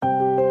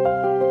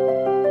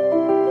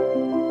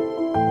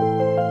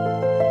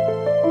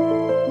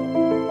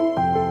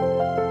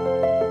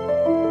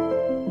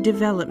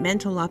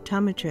Developmental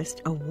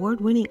Optometrist,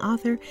 award-winning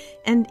author,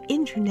 and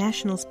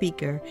international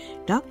speaker,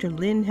 Dr.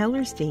 Lynn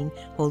Hellerstein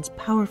holds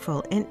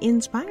powerful and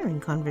inspiring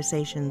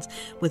conversations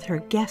with her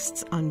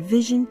guests on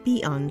Vision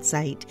Beyond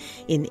Sight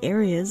in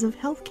areas of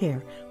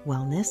healthcare,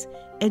 wellness,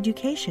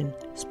 education,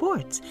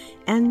 sports,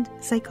 and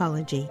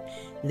psychology.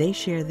 They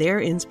share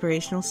their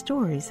inspirational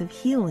stories of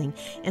healing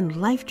and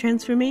life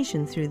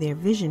transformation through their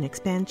vision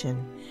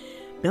expansion.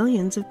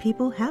 Billions of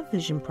people have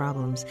vision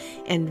problems,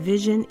 and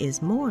vision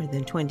is more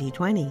than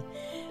 20/20.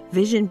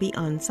 Vision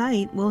Beyond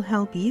Sight will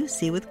help you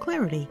see with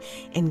clarity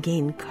and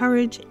gain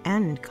courage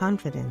and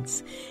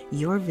confidence.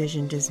 Your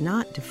vision does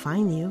not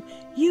define you.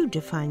 You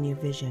define your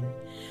vision.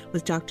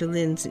 With Dr.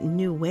 Lynn's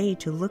new way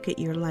to look at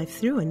your life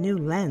through a new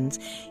lens,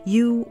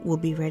 you will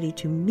be ready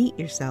to meet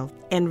yourself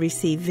and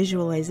receive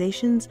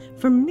visualizations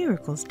for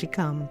miracles to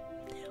come.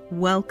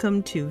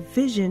 Welcome to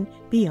Vision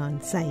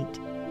Beyond Sight.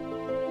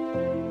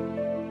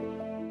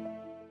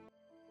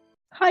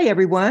 Hi,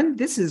 everyone.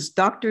 This is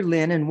Dr.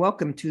 Lynn, and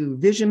welcome to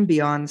Vision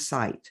Beyond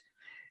Sight.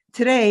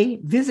 Today,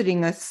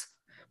 visiting us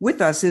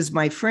with us is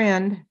my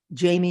friend,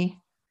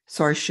 Jamie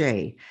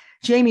Sarche.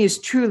 Jamie is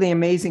truly an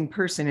amazing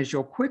person, as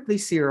you'll quickly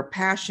see her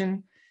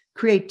passion,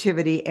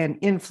 creativity, and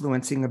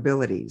influencing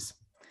abilities.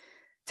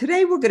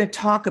 Today, we're going to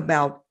talk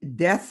about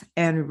death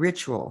and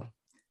ritual.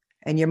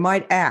 And you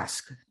might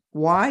ask,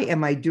 why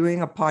am I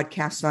doing a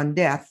podcast on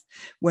death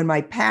when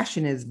my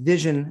passion is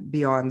vision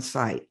beyond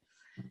sight?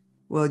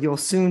 Well, you'll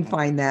soon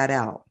find that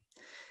out.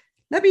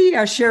 Let me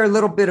share a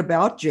little bit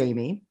about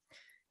Jamie.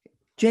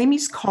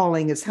 Jamie's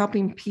calling is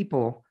helping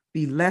people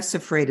be less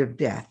afraid of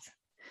death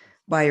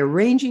by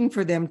arranging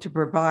for them to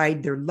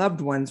provide their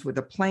loved ones with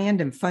a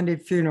planned and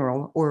funded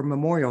funeral or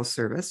memorial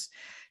service.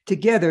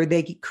 Together,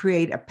 they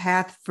create a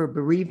path for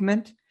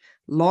bereavement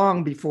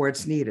long before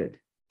it's needed.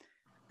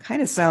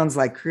 Kind of sounds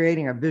like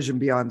creating a vision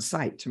beyond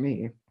sight to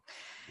me.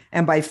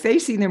 And by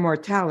facing their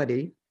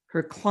mortality,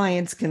 her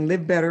clients can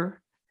live better,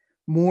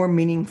 more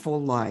meaningful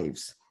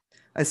lives.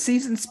 A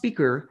seasoned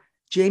speaker,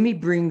 Jamie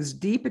brings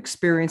deep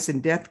experience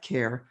in death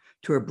care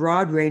to a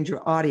broad range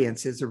of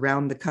audiences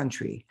around the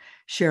country,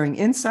 sharing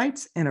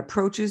insights and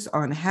approaches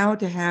on how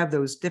to have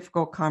those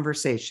difficult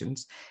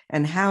conversations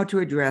and how to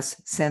address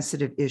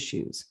sensitive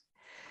issues.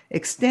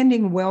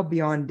 Extending well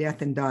beyond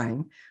death and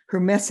dying, her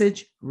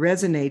message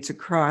resonates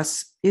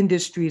across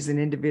industries and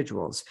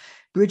individuals,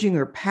 bridging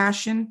her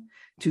passion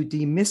to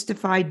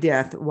demystify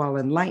death while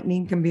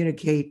enlightening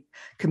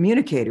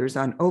communicators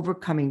on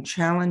overcoming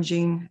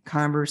challenging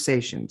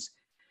conversations.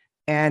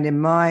 And in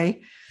my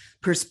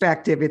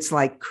perspective, it's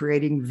like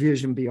creating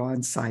vision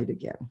beyond sight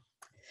again.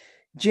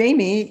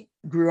 Jamie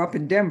grew up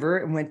in Denver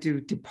and went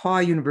to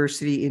DePauw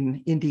University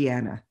in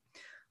Indiana.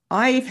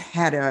 I've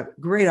had a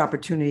great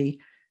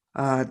opportunity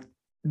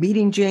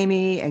meeting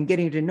Jamie and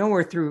getting to know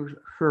her through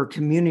her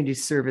community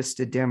service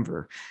to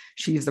Denver.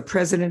 She's the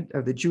president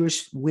of the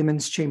Jewish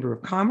Women's Chamber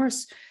of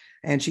Commerce,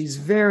 and she's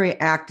very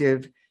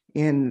active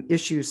in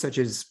issues such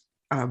as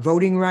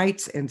voting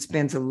rights and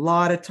spends a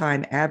lot of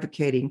time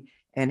advocating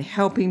and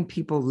helping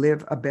people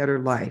live a better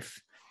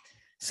life.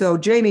 So,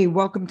 Jamie,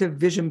 welcome to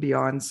Vision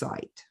Beyond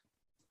Sight.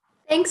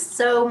 Thanks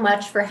so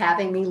much for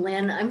having me,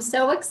 Lynn. I'm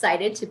so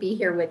excited to be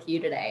here with you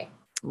today.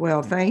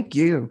 Well, thank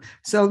you.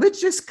 So let's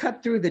just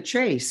cut through the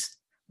chase.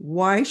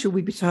 Why should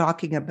we be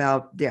talking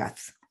about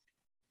death?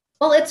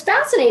 Well, it's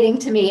fascinating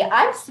to me.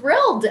 I'm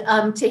thrilled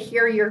to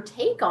hear your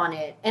take on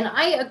it. And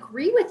I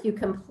agree with you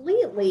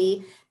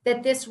completely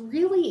that this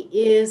really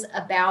is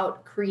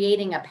about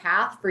creating a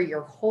path for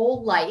your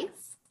whole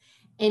life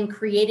and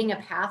creating a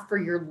path for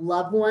your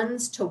loved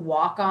ones to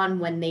walk on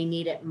when they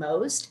need it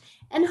most.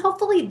 And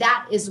hopefully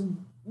that is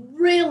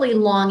really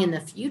long in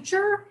the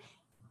future.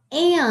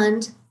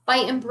 And by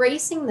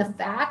embracing the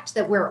fact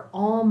that we're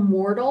all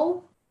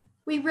mortal,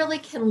 we really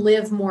can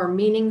live more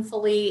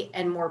meaningfully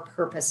and more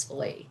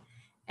purposefully.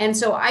 And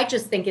so I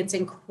just think it's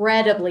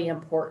incredibly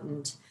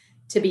important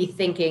to be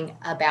thinking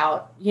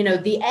about,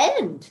 the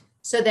end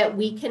so that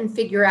we can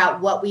figure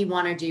out what we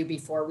want to do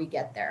before we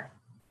get there.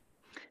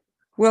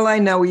 Well, I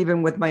know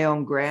even with my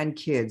own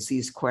grandkids,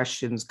 these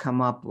questions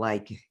come up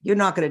like, you're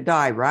not going to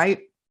die, right?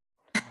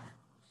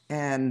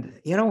 And,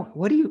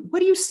 what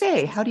do you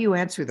say? How do you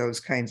answer those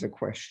kinds of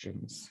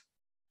questions?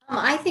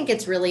 I think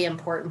it's really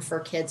important for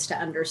kids to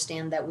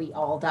understand that we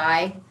all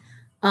die.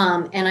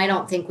 And I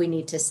don't think we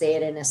need to say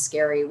it in a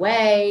scary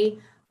way.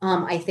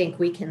 I think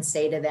we can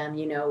say to them,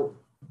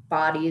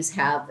 bodies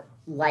have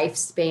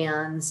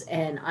lifespans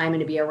and I'm going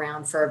to be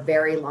around for a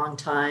very long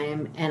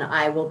time and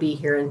I will be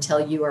here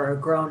until you are a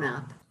grown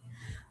up.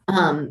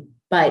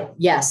 But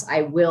yes,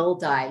 I will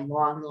die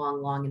long,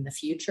 long, long in the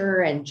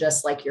future. And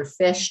just like your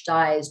fish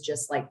dies,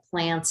 just like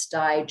plants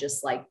die,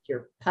 just like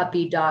your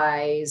puppy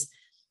dies,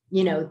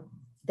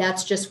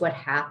 that's just what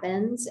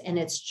happens. And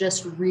it's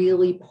just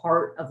really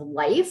part of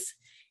life.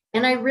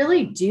 And I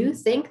really do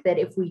think that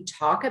if we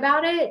talk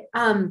about it,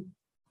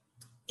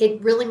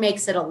 it really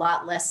makes it a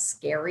lot less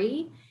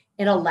scary.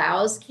 It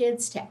allows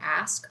kids to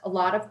ask a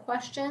lot of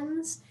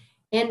questions.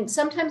 And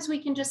sometimes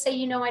we can just say,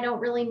 I don't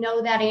really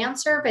know that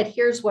answer, but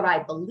here's what I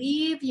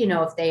believe.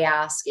 If they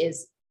ask,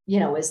 is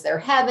there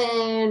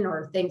heaven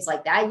or things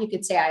like that, you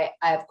could say,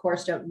 I of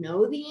course don't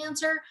know the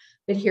answer,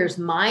 but here's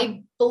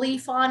my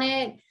belief on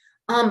it.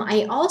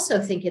 I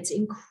also think it's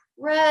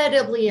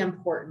incredibly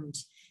important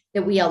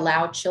that we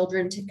allow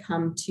children to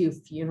come to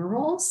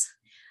funerals.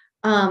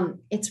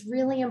 It's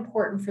really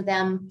important for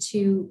them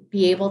to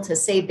be able to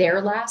say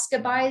their last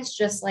goodbyes,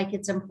 just like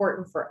it's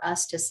important for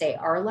us to say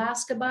our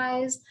last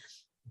goodbyes.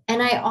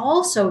 And I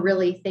also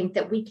really think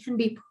that we can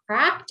be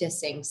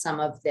practicing some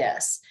of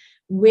this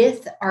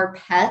with our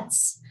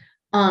pets.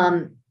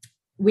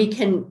 We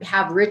can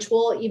have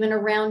ritual even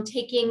around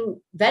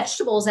taking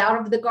vegetables out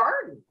of the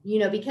garden,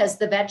 because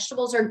the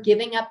vegetables are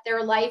giving up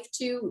their life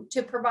to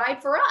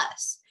provide for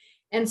us.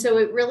 And so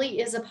it really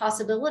is a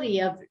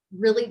possibility of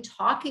really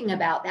talking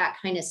about that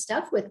kind of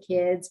stuff with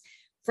kids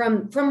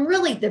from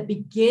really the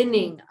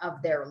beginning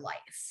of their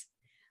life.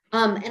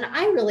 And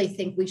I really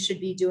think we should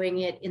be doing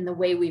it in the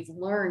way we've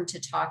learned to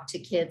talk to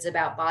kids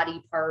about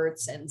body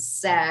parts and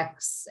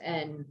sex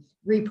and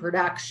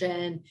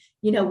reproduction,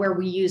 where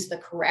we use the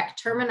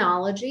correct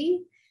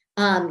terminology.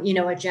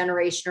 A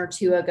generation or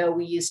two ago,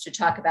 we used to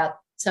talk about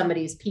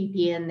somebody's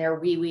pee-pee and their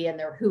wee-wee and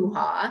their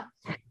hoo-ha.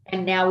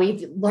 And now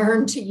we've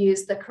learned to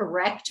use the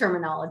correct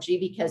terminology,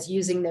 because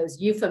using those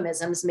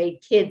euphemisms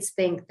made kids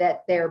think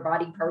that their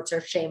body parts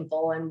are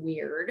shameful and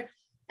weird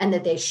and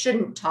that they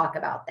shouldn't talk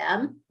about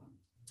them.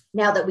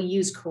 Now that we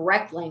use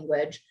correct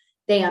language,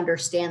 they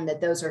understand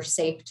that those are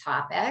safe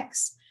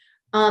topics.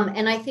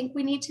 And I think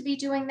we need to be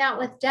doing that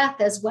with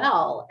death as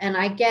well. And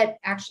I get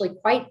actually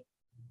quite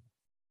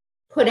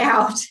put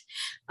out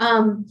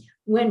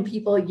when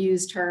people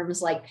use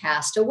terms like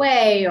passed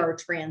away or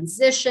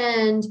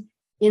transitioned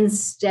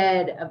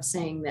instead of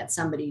saying that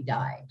somebody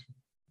died.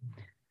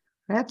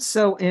 That's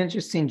so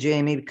interesting,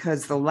 Jamie,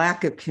 because the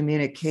lack of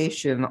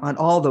communication on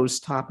all those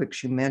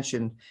topics you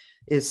mentioned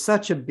is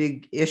such a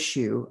big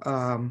issue.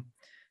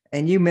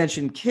 And you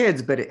mentioned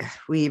kids, but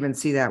we even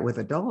see that with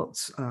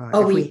adults.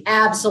 We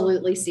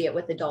absolutely see it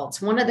with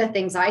adults. One of the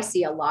things I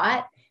see a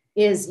lot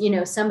is,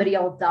 somebody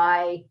will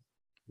die,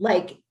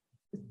 like,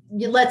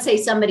 let's say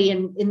somebody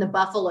in the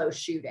Buffalo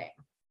shooting.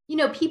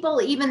 People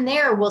even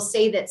there will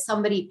say that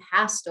somebody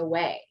passed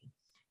away.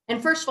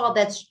 And first of all,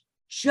 that's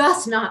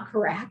just not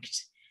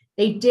correct.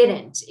 They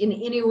didn't in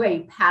any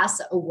way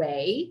pass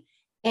away.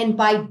 And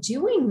by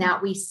doing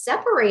that, we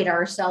separate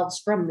ourselves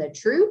from the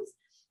truth.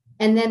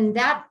 And then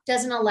that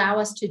doesn't allow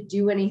us to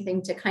do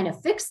anything to kind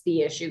of fix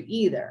the issue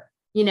either.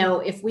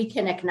 If we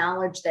can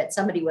acknowledge that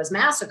somebody was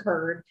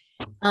massacred,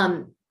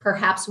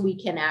 perhaps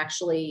we can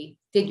actually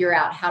figure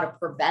out how to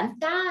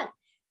prevent that.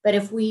 But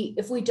if we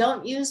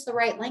don't use the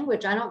right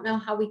language, I don't know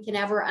how we can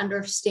ever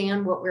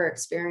understand what we're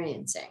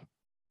experiencing.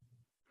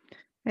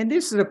 And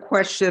this is a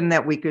question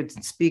that we could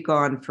speak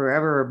on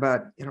forever,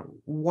 but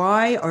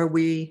why are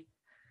we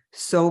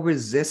so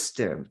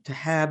resistant to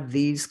have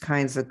these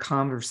kinds of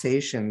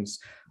conversations?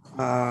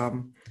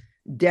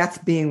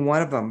 Death being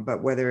one of them,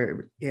 but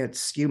whether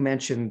it's, you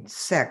mentioned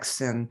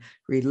sex and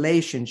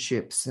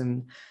relationships,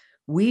 and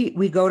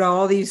we go to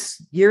all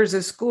these years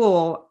of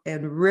school,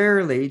 and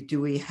rarely do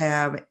we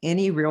have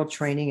any real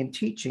training and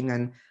teaching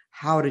on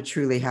how to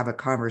truly have a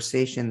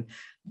conversation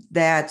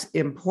that's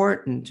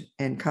important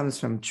and comes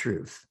from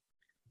truth.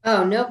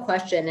 Oh, no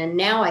question. And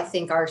now I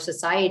think our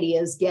society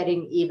is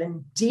getting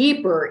even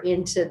deeper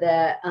into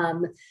the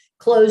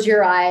close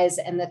your eyes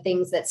and the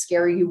things that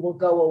scare you will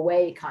go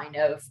away kind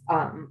of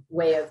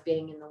way of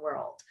being in the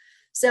world.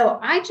 So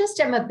I just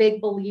am a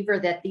big believer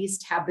that these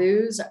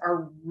taboos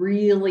are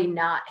really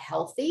not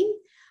healthy.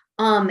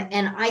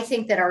 And I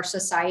think that our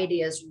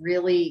society is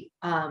really,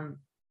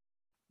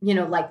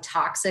 like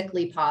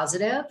toxically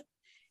positive.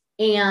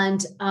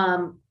 And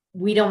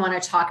we don't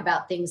want to talk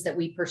about things that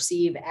we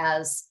perceive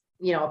as,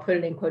 I'll put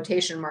it in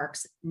quotation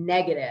marks,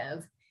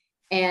 negative.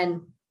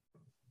 And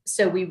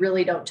so we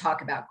really don't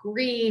talk about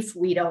grief.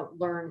 We don't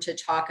learn to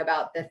talk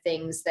about the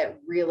things that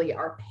really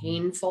are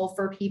painful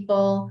for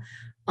people.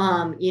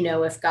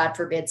 If God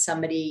forbid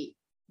somebody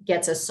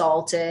gets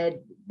assaulted,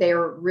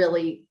 they're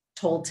really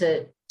told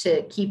to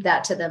keep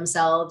that to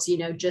themselves,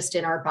 just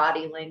in our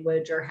body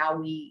language or how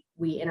we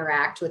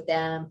interact with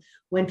them.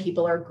 When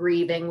people are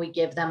grieving, we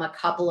give them a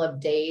couple of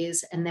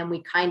days, and then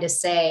we kind of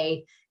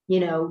say,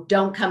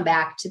 don't come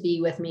back to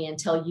be with me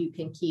until you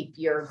can keep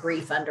your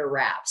grief under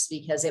wraps,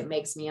 because it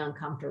makes me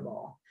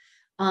uncomfortable.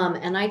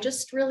 And I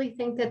just really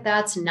think that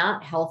that's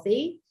not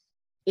healthy.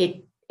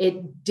 It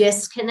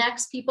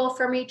disconnects people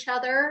from each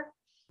other.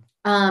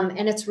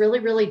 And it's really,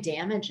 really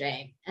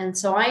damaging. And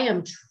so I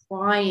am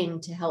trying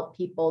to help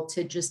people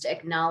to just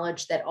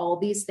acknowledge that all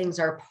these things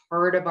are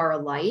part of our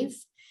life.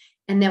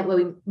 And that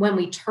when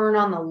we turn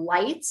on the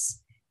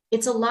lights,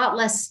 it's a lot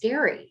less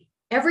scary.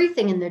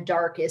 Everything in the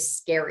dark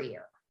is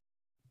scarier.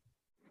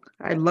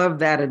 I love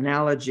that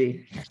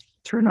analogy.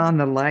 Turn on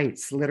the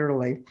lights,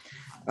 literally,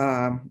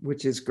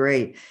 which is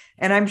great.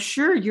 And I'm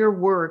sure your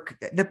work,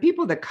 the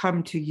people that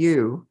come to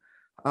you,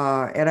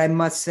 and I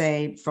must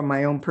say from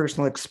my own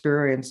personal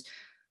experience,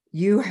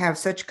 you have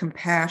such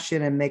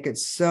compassion and make it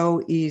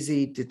so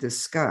easy to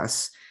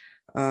discuss.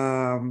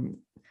 And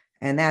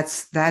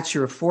that's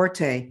your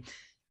forte.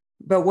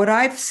 But what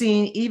I've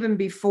seen, even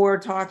before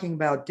talking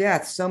about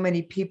death, so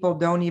many people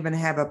don't even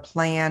have a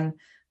plan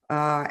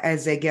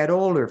as they get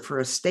older for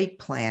estate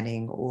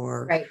planning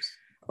Right.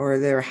 or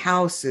their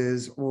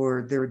houses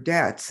or their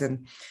debts.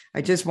 And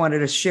I just wanted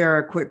to share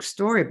a quick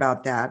story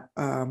about that.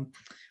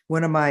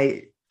 One of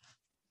my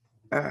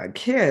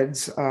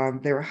kids,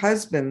 their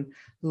husband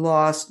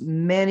lost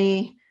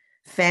many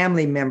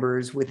family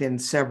members within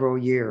several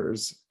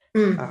years,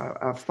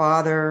 a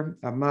father,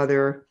 a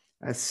mother,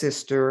 a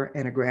sister,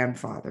 and a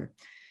grandfather.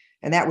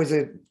 And that was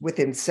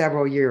within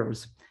several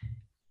years.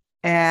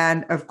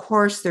 And of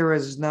course, there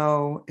is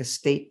no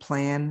estate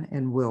plan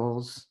and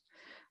wills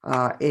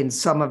in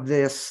some of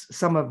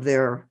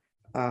their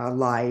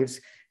lives.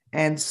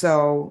 And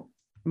so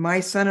my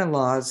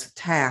son-in-law's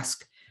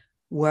task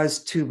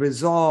was to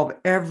resolve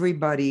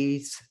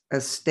everybody's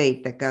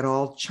estate that got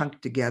all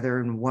chunked together,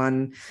 and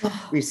one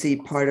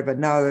received part of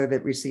another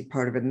that received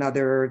part of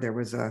another. There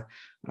was an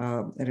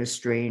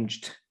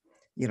estranged,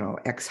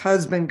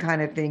 ex-husband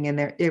kind of thing in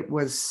there. It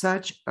was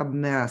such a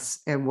mess.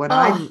 And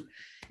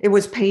it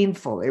was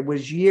painful. It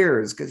was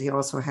years, because he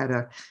also had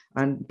to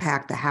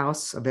unpack the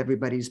house of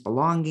everybody's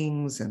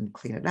belongings and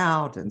clean it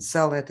out and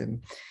sell it.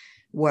 And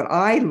what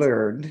I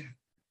learned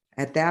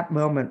at that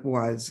moment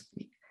was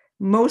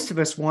most of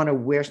us want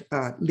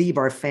to leave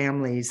our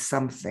families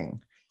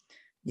something,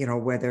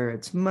 whether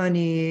it's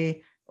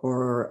money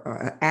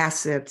or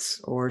assets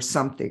or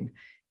something.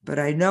 But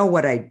I know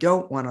what I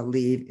don't want to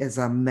leave is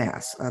a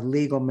mess, a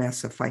legal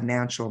mess, a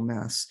financial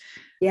mess.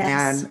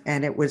 Yes.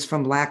 And it was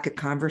from lack of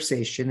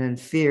conversation and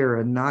fear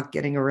and not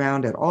getting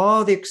around it.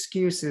 All the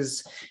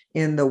excuses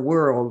in the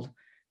world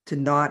to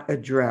not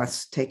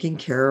address taking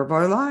care of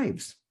our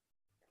lives.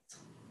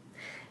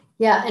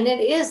 Yeah, and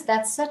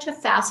that's such a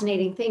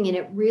fascinating thing. And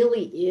it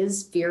really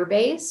is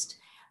fear-based.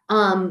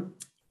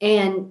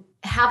 And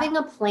having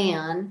a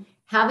plan,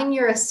 having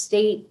your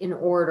estate in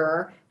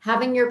order,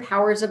 having your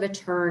powers of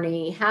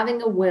attorney,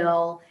 having a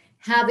will,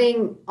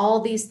 having all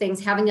these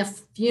things, having a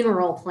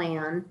funeral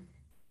plan,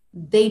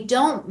 they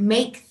don't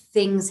make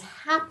things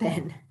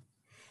happen.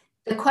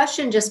 The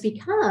question just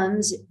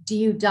becomes, do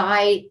you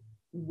die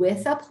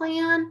with a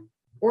plan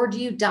or do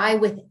you die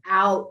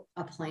without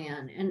a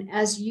plan? And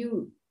as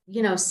you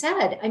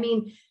said, I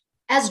mean,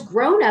 as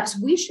grownups,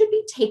 we should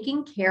be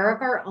taking care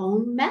of our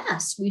own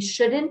mess. We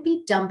shouldn't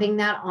be dumping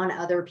that on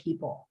other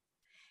people.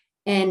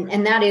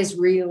 And that is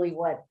really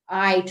what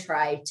I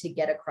try to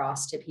get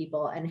across to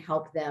people and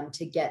help them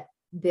to get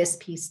this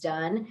piece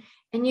done.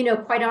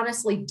 And, quite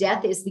honestly,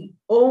 death is the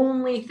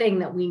only thing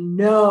that we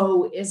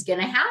know is going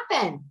to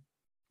happen.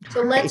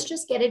 So let's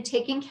just get it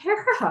taken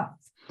care of.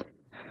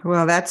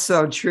 Well, that's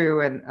so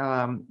true. And,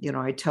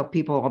 I tell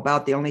people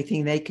about the only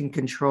thing they can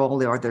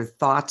control are their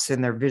thoughts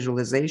and their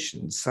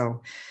visualizations.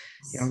 So,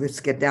 let's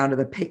get down to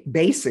the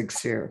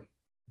basics here.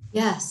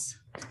 Yes.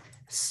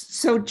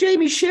 So,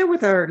 Jamie, share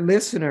with our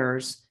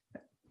listeners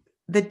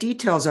the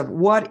details of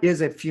what is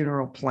a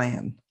funeral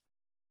plan.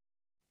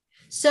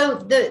 So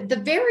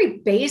the very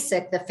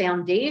basic, the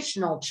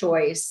foundational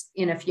choice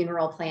in a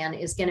funeral plan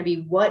is going to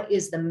be, what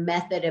is the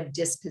method of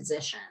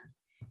disposition?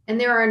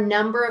 And there are a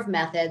number of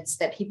methods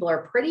that people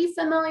are pretty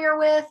familiar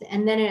with,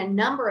 and then a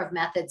number of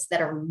methods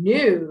that are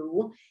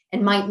new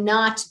and might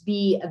not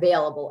be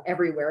available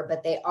everywhere,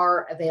 but they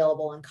are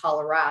available in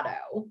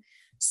Colorado.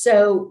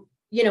 So,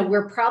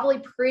 we're probably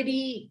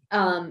pretty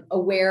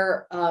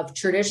aware of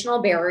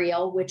traditional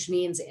burial, which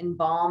means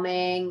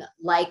embalming,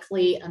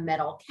 likely a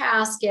metal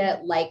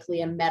casket,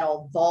 likely a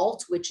metal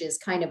vault, which is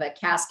kind of a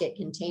casket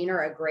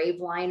container, a grave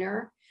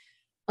liner.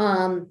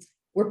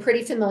 We're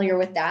pretty familiar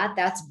with that.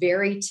 That's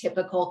very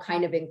typical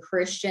kind of in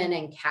Christian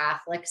and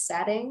Catholic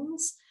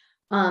settings.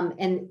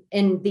 And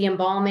the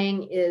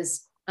embalming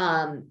is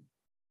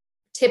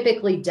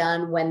typically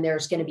done when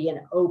there's going to be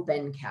an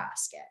open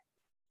casket.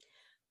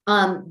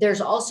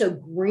 There's also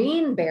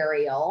green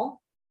burial,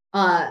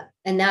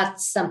 and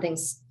that's something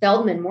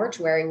Feldman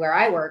Mortuary, where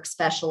I work,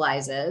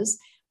 specializes.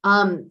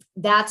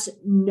 That's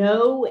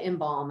no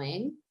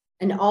embalming,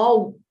 an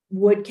all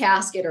wood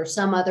casket or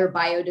some other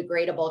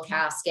biodegradable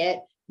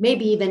casket,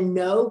 maybe even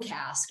no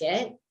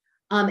casket.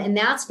 And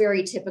that's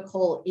very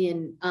typical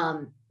in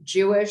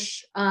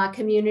Jewish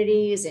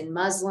communities and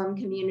Muslim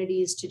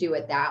communities to do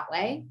it that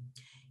way.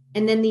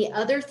 And then the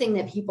other thing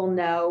that people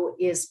know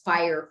is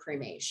fire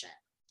cremation.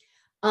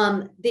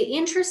 The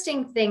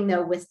interesting thing,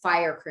 though, with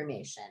fire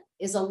cremation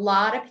is a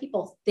lot of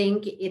people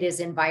think it is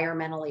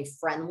environmentally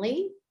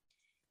friendly,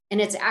 and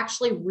it's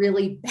actually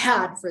really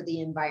bad for the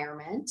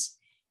environment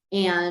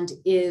and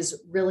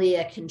is really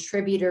a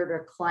contributor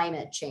to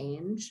climate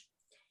change.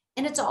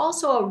 And it's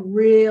also a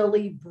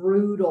really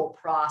brutal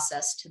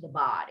process to the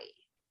body.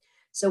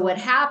 So what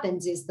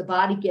happens is the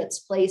body gets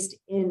placed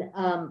in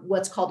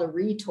what's called a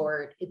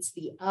retort. It's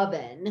the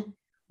oven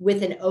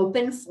with an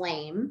open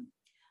flame.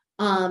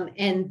 And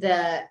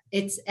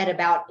it's at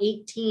about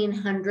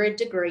 1800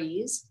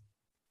 degrees.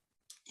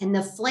 And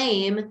the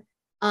flame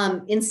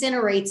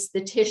incinerates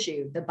the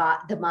tissue,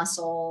 the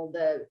muscle,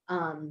 the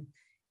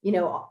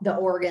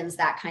organs,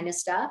 that kind of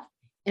stuff.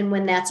 And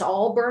when that's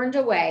all burned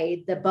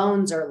away, the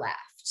bones are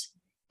left,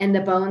 and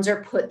the bones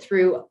are put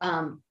through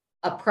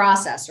a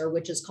processor,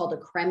 which is called a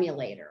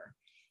cremulator.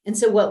 And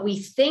so what we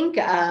think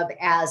of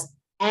as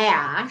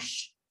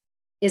ash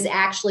is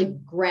actually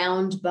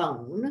ground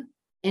bone.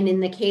 And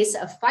in the case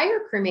of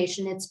fire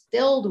cremation, it's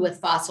filled with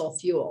fossil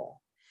fuel.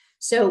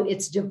 So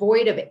it's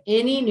devoid of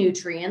any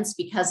nutrients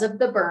because of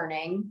the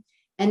burning.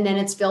 And then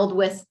it's filled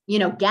with,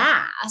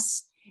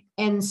 gas.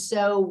 And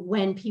so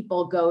when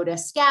people go to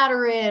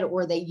scatter it,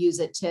 or they use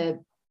it to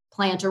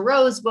plant a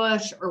rose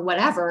bush or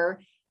whatever,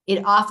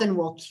 it often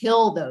will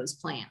kill those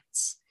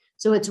plants.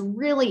 So it's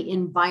really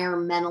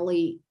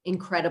environmentally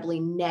incredibly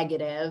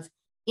negative,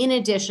 in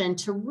addition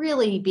to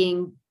really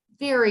being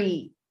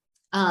very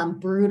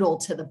brutal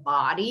to the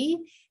body.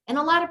 And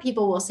a lot of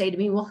people will say to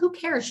me, well, who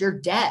cares? You're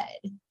dead.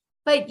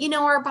 But,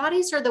 our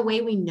bodies are the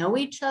way we know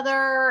each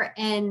other.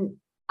 And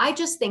I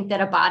just think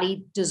that a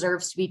body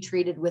deserves to be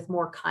treated with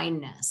more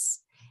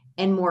kindness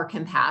and more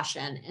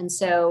compassion. And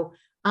so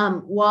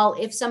while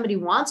if somebody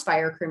wants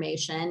fire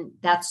cremation,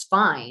 that's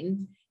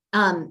fine.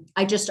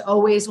 I just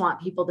always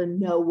want people to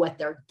know what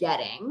they're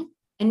getting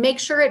and make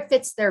sure it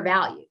fits their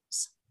values.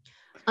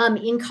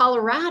 In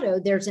Colorado,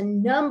 there's a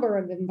number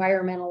of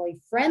environmentally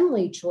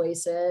friendly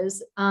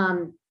choices.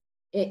 In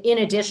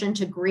addition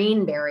to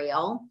green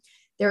burial,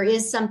 there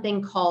is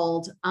something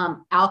called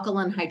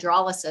alkaline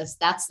hydrolysis.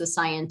 That's the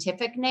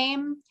scientific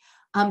name.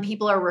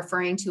 People are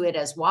referring to it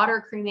as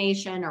water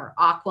cremation or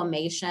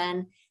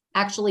aquamation.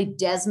 Actually,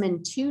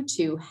 Desmond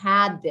Tutu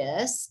had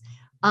this,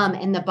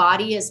 and the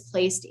body is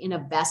placed in a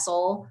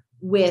vessel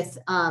with,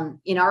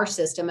 in our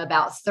system,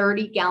 about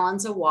 30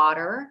 gallons of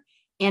water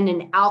and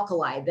an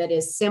alkali that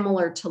is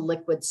similar to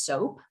liquid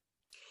soap.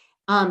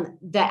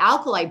 The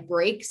alkali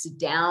breaks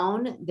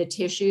down the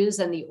tissues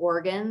and the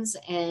organs,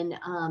 and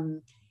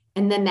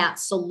then that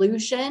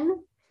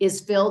solution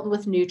is filled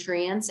with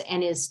nutrients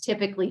and is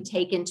typically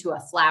taken to a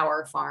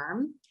flower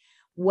farm.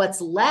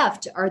 What's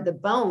left are the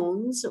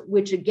bones,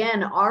 which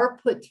again are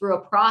put through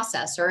a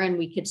processor, and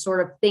we could sort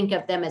of think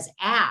of them as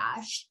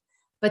ash,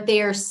 but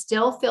they are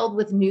still filled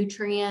with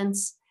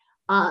nutrients.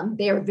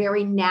 They are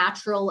very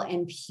natural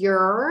and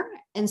pure.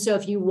 And so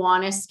if you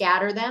want to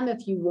scatter them,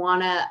 if you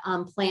want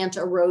to plant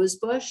a rose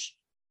bush,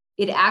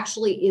 it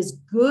actually is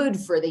good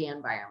for the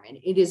environment.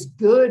 It is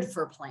good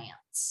for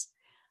plants.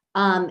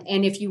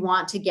 And if you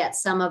want to get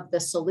some of the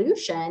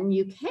solution,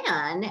 you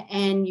can,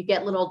 and you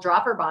get little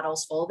dropper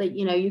bottles full that,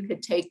 you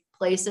could take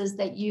places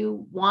that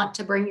you want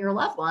to bring your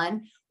loved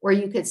one, or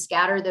you could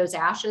scatter those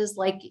ashes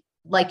like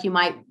you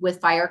might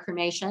with fire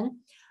cremation.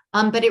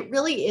 But it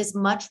really is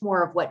much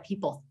more of what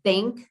people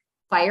think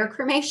fire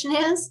cremation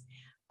is.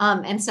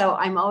 And so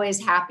I'm always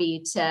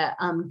happy to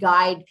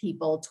guide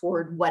people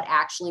toward what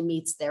actually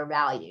meets their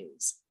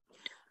values.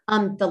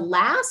 The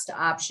last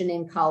option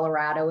in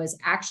Colorado is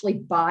actually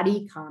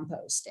body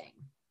composting.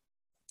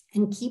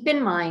 And keep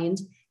in mind,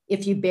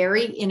 if you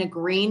bury in a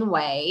green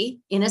way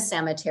in a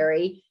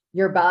cemetery,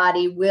 your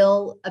body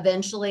will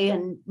eventually,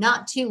 and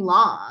not too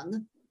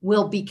long,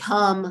 will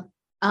become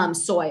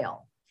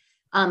soil.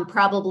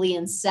 Probably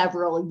in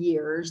several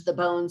years. The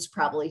bones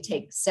probably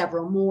take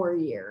several more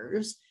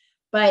years.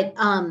 But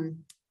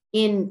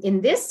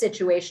in this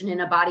situation, in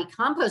a body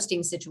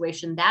composting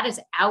situation, that is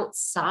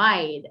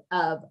outside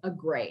of a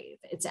grave.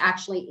 It's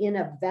actually in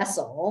a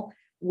vessel,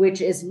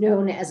 which is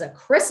known as a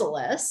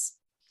chrysalis.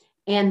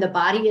 And the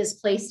body is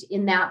placed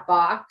in that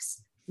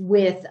box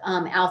with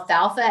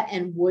alfalfa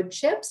and wood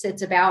chips.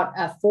 It's about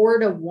a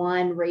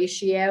 4-to-1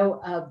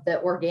 ratio of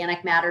the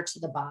organic matter to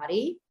the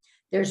body.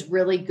 There's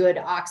really good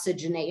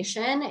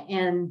oxygenation,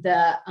 and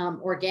the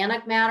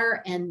organic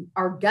matter and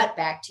our gut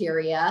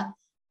bacteria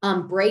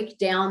break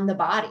down the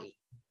body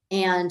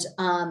and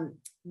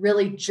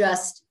really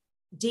just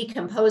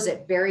decompose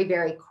it very,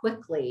 very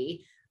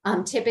quickly,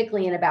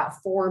 typically in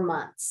about 4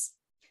 months.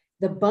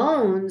 The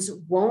bones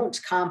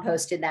won't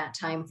compost in that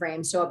time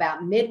frame. So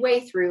about midway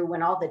through,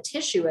 when all the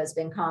tissue has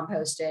been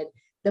composted,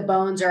 the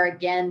bones are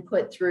again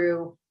put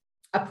through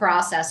a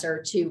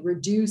processor to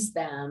reduce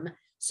them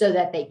so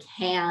that they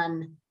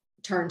can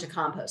turn to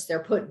compost. They're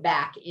put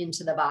back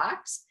into the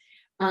box,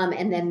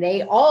 and then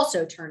they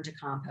also turn to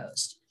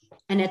compost.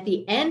 And at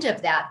the end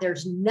of that,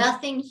 there's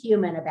nothing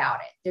human about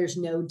it. There's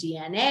no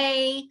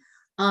DNA.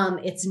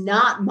 It's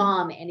not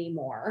mom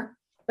anymore,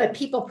 but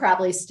people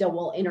probably still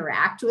will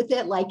interact with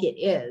it like it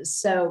is.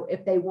 So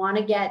if they want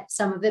to get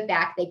some of it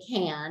back, they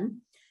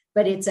can,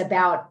 but it's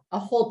about a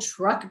whole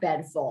truck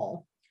bed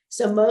full.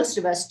 So most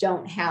of us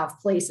don't have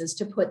places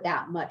to put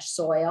that much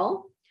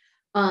soil.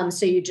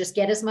 So you just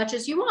get as much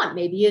as you want.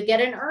 Maybe you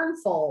get an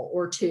urnful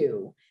or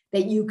two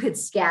that you could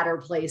scatter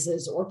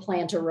places or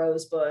plant a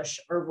rose bush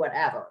or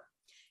whatever.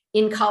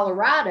 In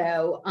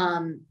Colorado,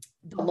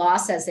 the law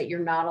says that you're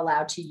not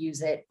allowed to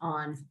use it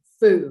on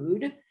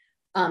food.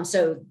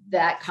 So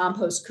that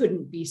compost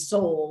couldn't be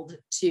sold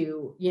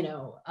to,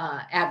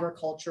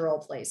 agricultural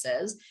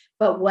places.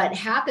 But what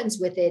happens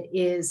with it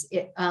is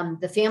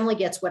the family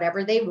gets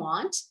whatever they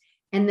want,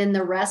 and then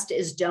the rest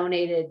is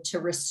donated to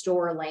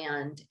restore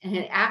land, and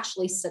it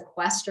actually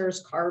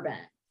sequesters carbon.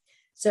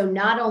 So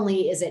not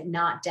only is it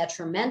not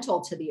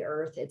detrimental to the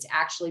earth, it's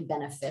actually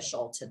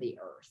beneficial to the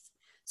earth.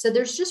 So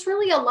there's just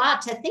really a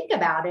lot to think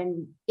about.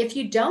 And if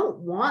you don't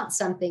want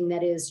something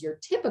that is your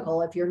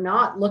typical, if you're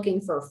not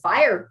looking for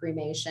fire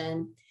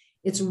cremation,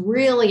 it's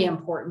really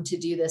important to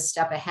do this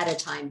step ahead of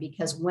time,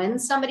 because when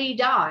somebody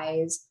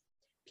dies,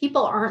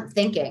 people aren't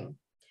thinking.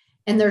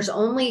 And there's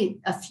only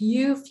a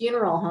few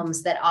funeral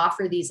homes that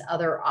offer these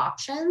other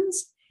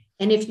options.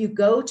 And if you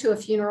go to a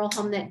funeral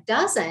home that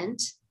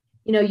doesn't,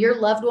 your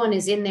loved one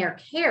is in their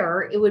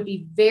care, it would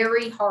be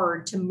very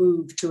hard to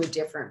move to a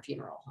different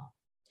funeral home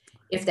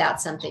if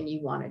that's something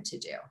you wanted to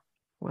do.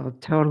 Well,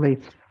 totally.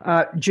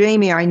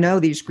 Jamie, I know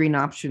these green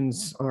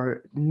options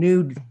are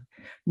new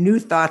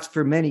thoughts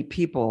for many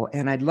people,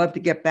 and I'd love to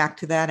get back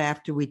to that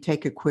after we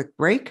take a quick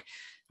break.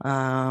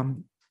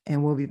 And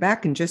we'll be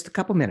back in just a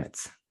couple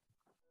minutes.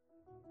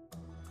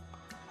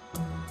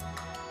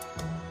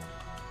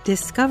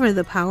 Discover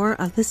the power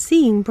of the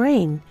seeing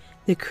brain,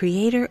 the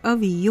creator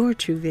of your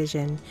true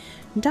vision.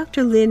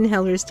 Dr. Lynn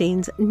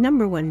Hellerstein's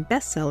 #1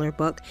 bestseller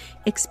book,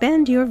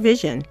 Expand Your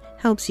Vision,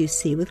 helps you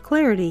see with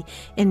clarity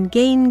and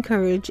gain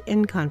courage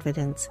and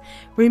confidence.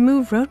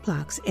 Remove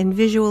roadblocks and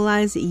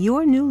visualize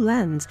your new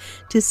lens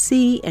to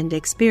see and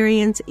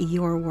experience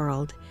your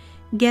world.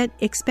 Get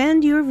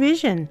Expand Your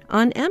Vision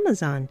on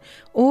Amazon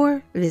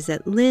or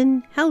visit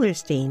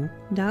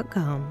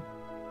lynnhellerstein.com.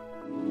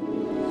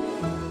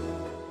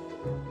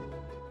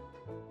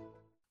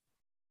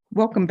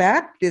 Welcome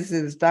back. This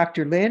is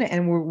Dr. Lynn,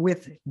 and we're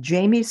with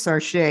Jamie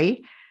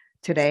Sarche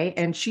today,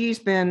 and she's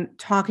been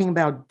talking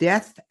about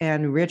death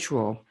and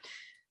ritual.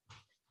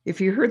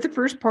 If you heard the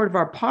first part of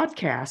our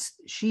podcast,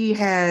 she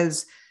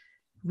has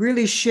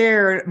really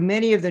shared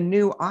many of the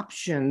new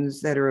options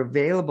that are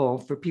available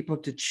for people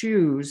to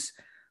choose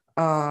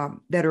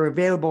that are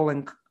available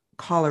in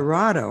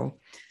Colorado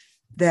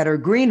that are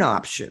green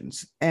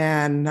options,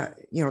 and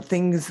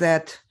things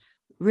that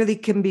really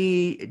can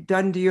be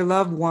done to your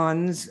loved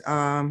ones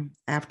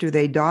after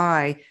they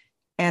die,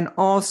 and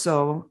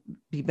also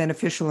be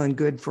beneficial and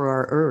good for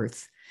our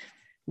earth.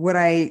 What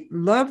I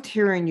loved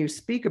hearing you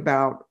speak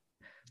about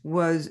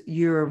was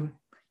your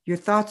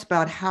thoughts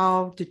about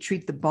how to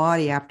treat the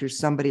body after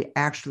somebody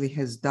actually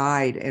has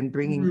died, and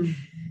bringing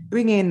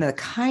in the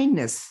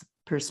kindness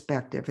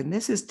perspective. And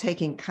this is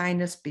taking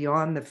kindness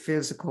beyond the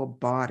physical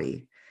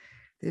body.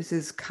 This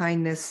is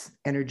kindness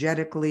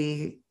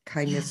energetically,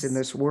 kindness in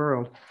this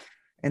world.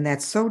 And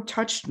that so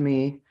touched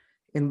me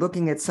in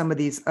looking at some of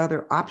these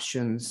other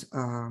options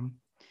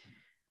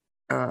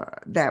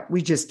that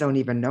we just don't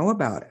even know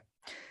about it.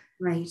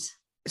 Right.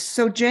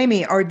 So,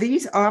 Jamie, are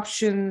these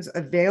options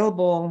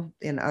available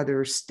in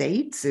other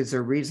states? Is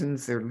there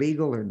reasons they're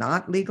legal or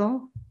not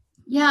legal?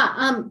 Yeah,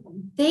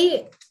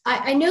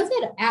 I know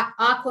that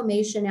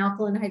aquamation,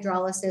 alkaline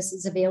hydrolysis,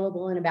 is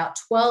available in about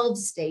 12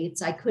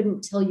 states. I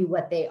couldn't tell you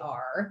what they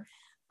are.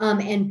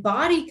 And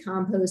body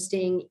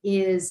composting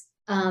is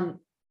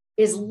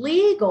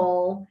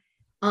legal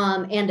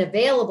and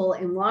available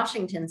in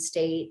Washington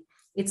state.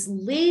 It's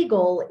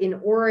legal in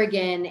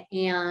Oregon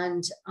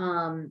and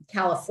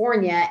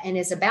California, and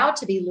is about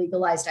to be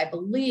legalized, I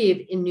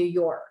believe, in New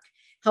York.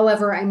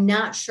 However, I'm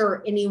not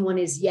sure anyone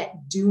is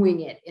yet doing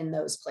it in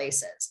those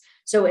places.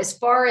 So as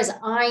far as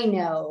I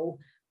know,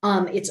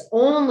 it's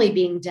only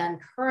being done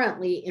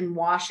currently in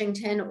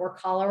Washington or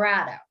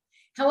Colorado.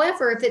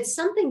 However, if it's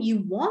something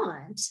you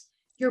want,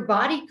 your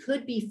body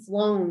could be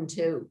flown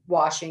to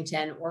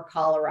Washington or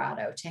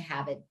Colorado to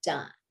have it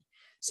done.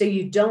 So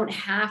you don't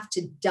have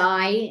to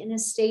die in a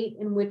state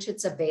in which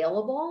it's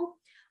available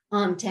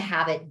to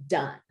have it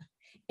done.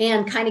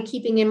 And kind of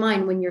keeping in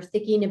mind, when you're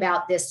thinking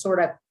about this sort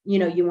of,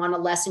 you want to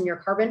lessen your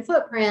carbon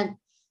footprint,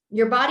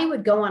 your body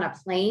would go on a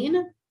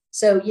plane.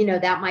 So,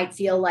 that might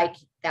feel like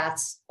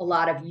that's a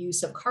lot of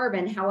use of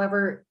carbon.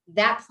 However,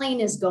 that plane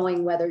is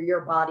going whether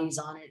your body's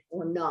on it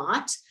or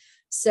not.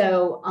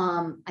 So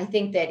I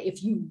think that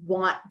if you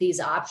want these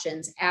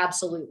options,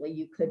 absolutely,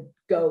 you could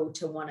go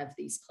to one of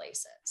these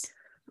places.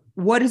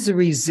 What is the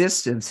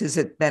resistance? Is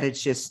it that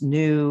it's just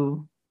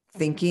new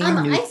thinking,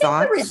 new thoughts?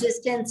 I think the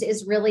resistance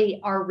is really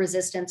our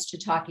resistance to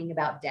talking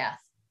about death.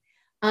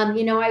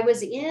 I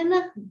was in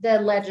the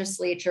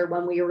legislature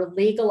when we were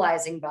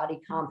legalizing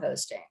body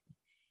composting,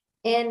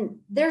 and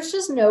there's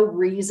just no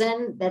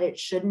reason that it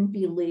shouldn't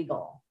be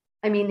legal.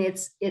 I mean,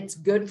 it's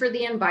good for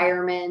the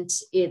environment.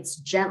 It's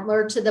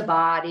gentler to the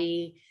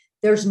body.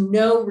 There's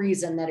no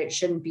reason that it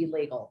shouldn't be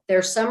legal.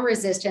 There's some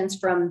resistance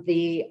from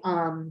the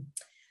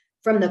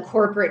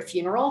corporate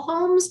funeral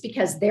homes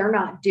because they're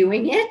not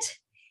doing it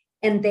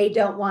and they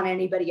don't want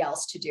anybody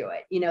else to do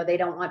it. They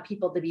don't want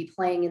people to be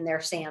playing in their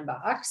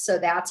sandbox. So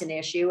that's an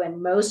issue.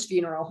 And most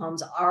funeral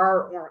homes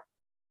are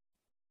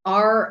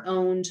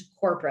owned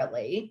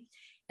corporately.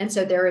 And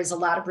so there is a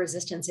lot of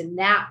resistance in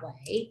that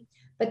way.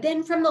 But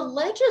then from the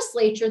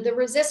legislature, the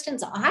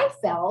resistance I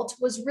felt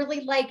was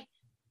really like,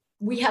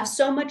 we have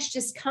so much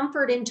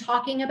discomfort in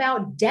talking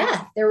about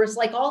death. There was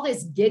like all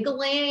this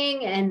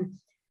giggling and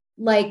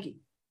like,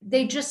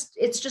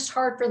 it's just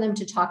hard for them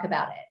to talk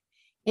about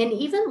it. And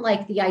even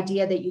like the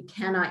idea that you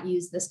cannot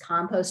use this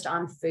compost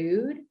on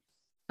food,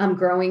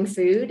 growing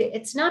food,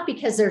 it's not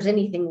because there's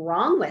anything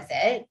wrong with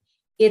it.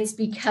 It's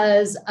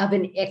because of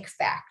an ick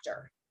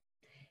factor.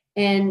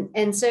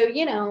 And so,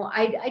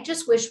 I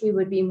just wish we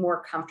would be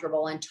more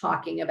comfortable in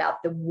talking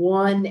about the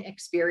one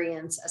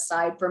experience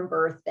aside from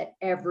birth that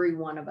every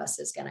one of us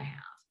is going to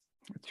have.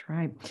 That's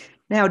right.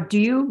 Now, do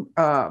you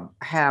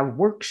have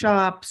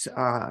workshops,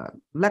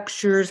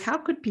 lectures? How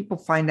could people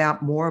find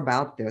out more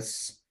about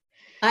this?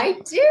 I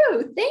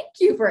do. Thank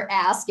you for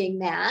asking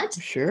that.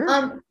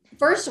 Sure.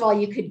 First of all,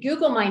 you could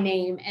Google my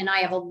name, and I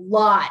have a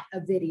lot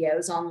of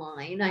videos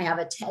online. I have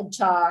a TED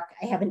Talk.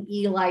 I have an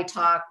Eli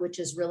Talk, which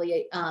is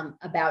really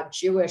about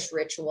Jewish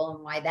ritual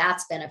and why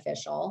that's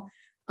beneficial.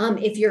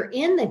 If you're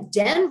in the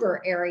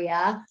Denver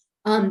area,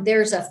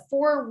 there's a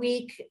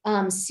 4-week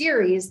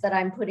series that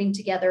I'm putting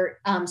together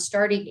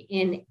starting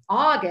in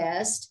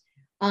August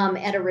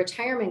at a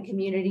retirement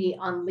community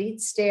on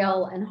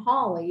Leetsdale and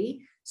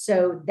Hawley.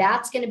 So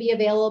that's going to be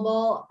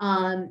available.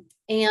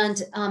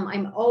 And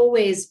I'm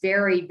always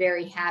very,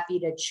 very happy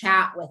to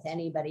chat with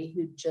anybody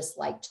who'd just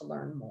like to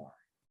learn more.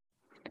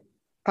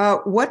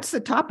 What's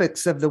the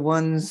topics of the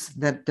ones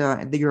that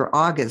your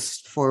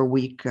August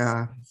 4-week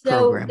program?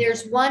 So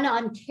there's one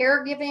on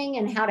caregiving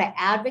and how to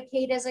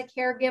advocate as a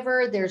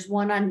caregiver. There's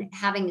one on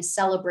having a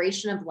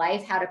celebration of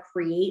life, how to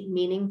create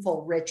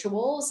meaningful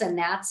rituals. And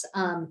that's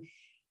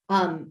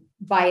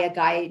by a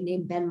guy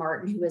named Ben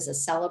Martin, who is a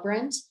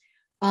celebrant.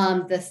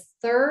 The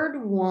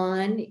third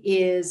one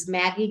is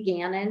Maggie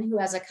Gannon, who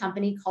has a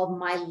company called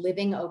My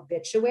Living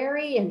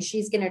Obituary, and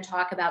she's going to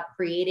talk about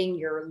creating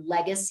your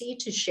legacy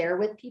to share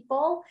with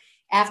people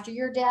after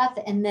your death.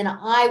 And then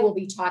I will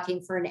be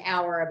talking for an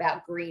hour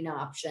about green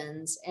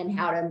options and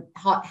how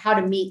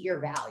to meet your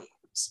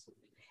values.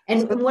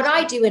 And what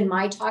I do in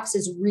my talks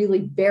is really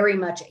very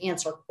much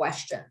answer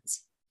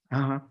questions.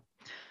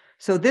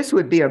 So this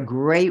would be a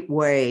great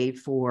way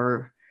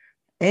for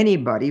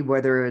anybody,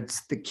 whether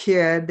it's the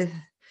kid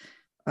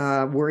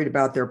worried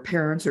about their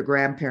parents or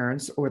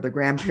grandparents, or the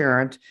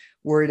grandparent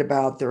worried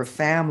about their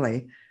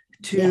family,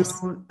 to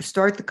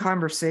start the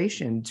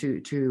conversation,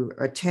 to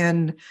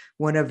attend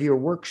one of your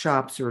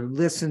workshops or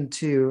listen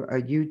to a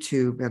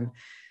YouTube. And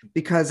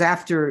because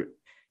after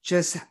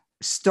just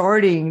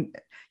starting,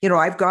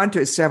 I've gone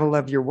to several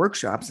of your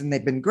workshops and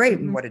they've been great.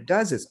 Mm-hmm. And what it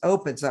does is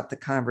opens up the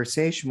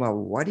conversation. Well,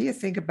 what do you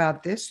think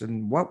about this?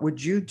 And what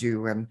would you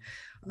do? And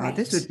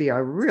this would be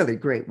a really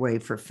great way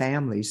for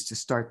families to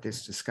start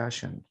this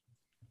discussion.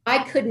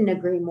 I couldn't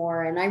agree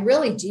more. And I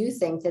really do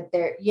think that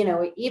there,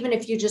 even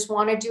if you just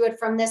want to do it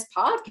from this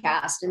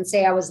podcast and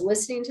say, I was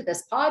listening to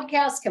this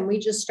podcast, can we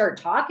just start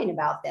talking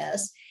about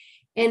this?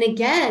 And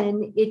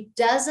again, it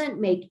doesn't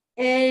make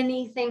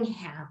anything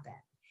happen.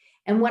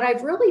 And what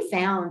I've really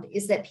found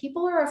is that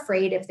people are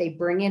afraid if they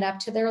bring it up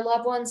to their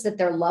loved ones, that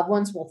their loved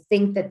ones will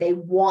think that they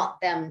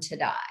want them to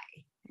die.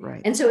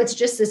 Right. And so it's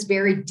just this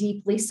very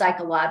deeply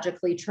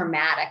psychologically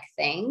traumatic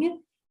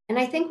thing. And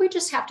I think we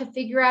just have to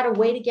figure out a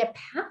way to get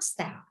past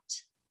that.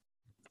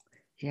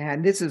 Yeah,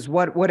 and this is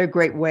what a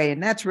great way.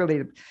 And that's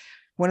really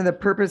one of the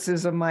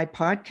purposes of my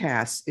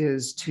podcast,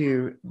 is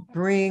to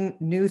bring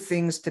new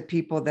things to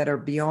people that are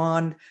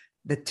beyond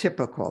the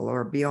typical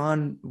or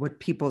beyond what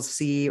people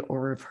see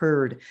or have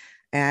heard,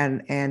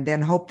 and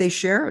then hope they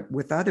share it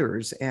with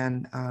others.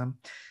 And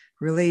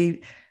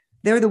really,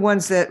 they're the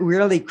ones that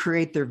really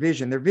create their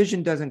vision. Their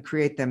vision doesn't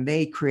create them,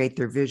 they create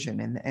their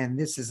vision. And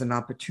this is an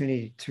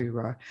opportunity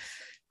to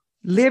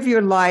live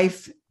your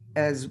life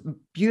as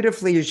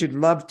beautifully as you'd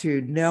love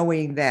to,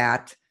 knowing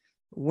that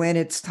when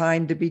it's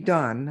time to be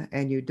done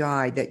and you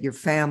die, that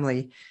you've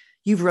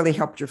really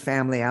helped your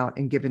family out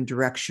and given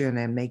direction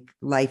and make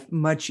life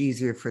much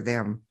easier for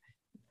them.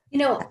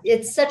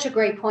 It's such a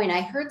great point.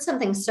 I heard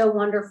something so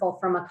wonderful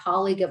from a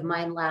colleague of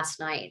mine last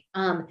night.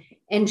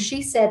 And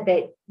she said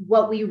that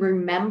what we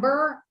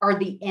remember are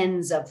the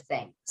ends of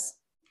things.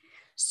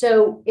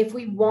 So if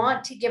we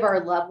want to give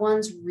our loved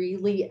ones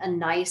really a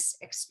nice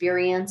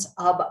experience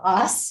of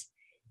us,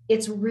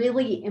 it's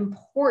really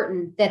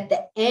important that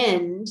the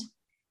end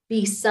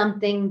be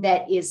something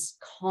that is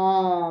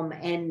calm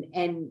and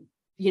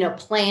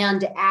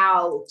planned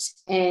out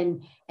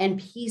and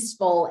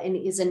peaceful, and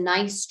is a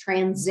nice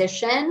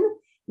transition,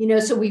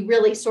 so we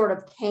really sort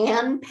of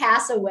can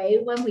pass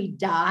away when we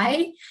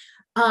die.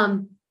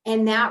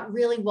 And that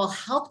really will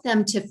help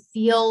them to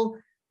feel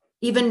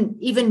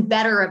even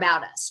better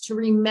about us, to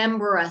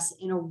remember us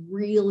in a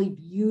really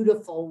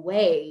beautiful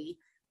way,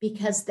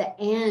 because the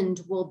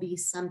end will be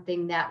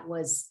something that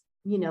was,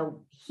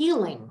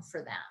 healing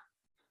for them.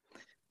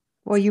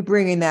 Well, you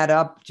bringing that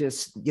up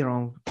just,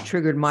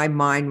 triggered my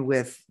mind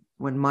with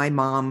when my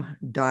mom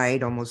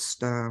died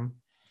almost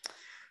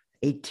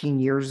 18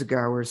 years ago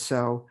or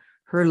so.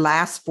 Her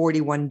last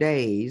 41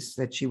 days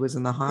that she was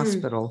in the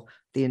hospital,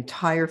 the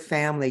entire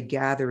family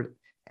gathered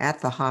at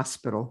the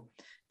hospital.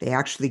 They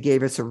actually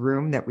gave us a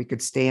room that we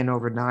could stay in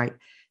overnight.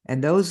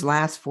 And those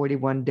last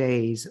 41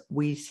 days,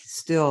 we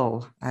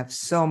still have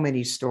so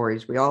many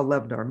stories. We all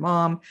loved our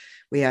mom.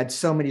 We had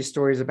so many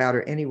stories about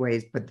her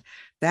anyways, but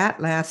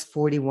that last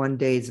 41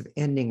 days of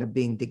ending, of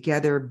being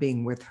together,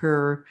 being with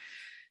her,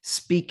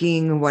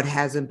 speaking what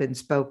hasn't been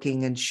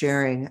spoken and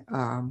sharing,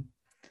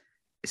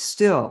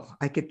 still,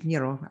 I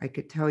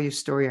could tell you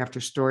story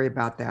after story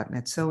about that. And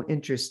it's so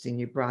interesting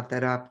you brought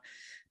that up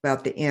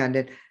about the end.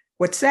 And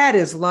what's sad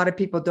is a lot of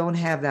people don't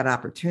have that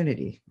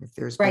opportunity. If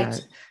there's been a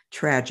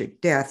tragic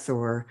death,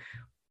 or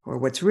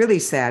what's really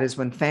sad is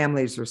when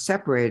families are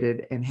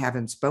separated and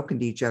haven't spoken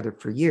to each other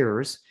for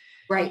years.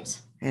 Right.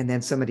 And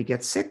then somebody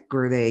gets sick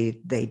or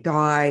they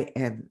die,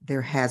 and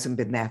there hasn't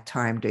been that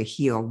time to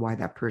heal why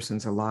that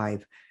person's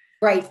alive.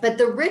 Right. But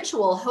the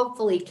ritual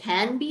hopefully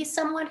can be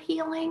somewhat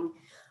healing.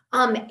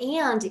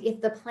 And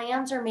if the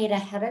plans are made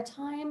ahead of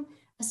time,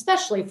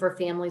 especially for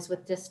families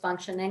with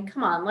dysfunction, and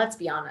come on, let's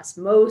be honest,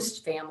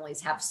 most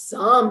families have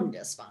some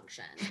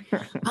dysfunction.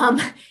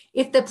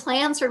 If the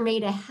plans are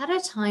made ahead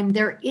of time,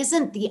 there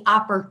isn't the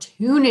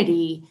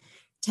opportunity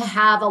to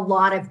have a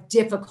lot of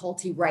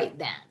difficulty right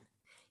then,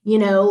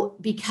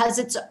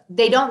 because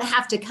they don't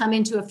have to come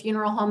into a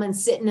funeral home and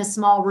sit in a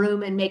small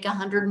room and make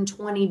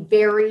 120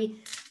 very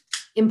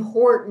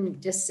important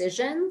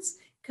decisions,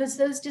 because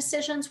those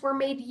decisions were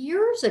made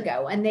years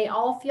ago and they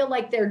all feel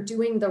like they're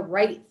doing the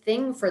right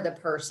thing for the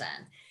person.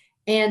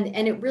 And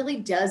it really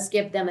does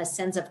give them a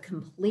sense of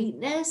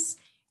completeness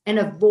and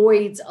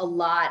avoids a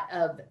lot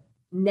of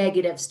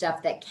negative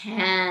stuff that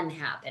can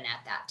happen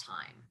at that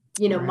time.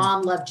 Right.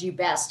 Mom loved you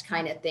best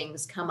kind of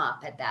things come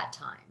up at that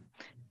time.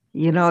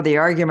 The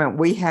argument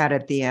we had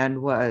at the end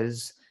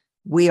was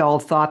we all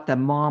thought that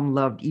mom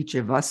loved each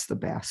of us the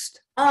best.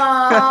 Oh,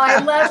 I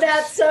love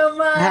that so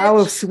much.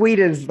 How sweet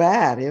is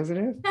that, isn't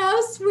it?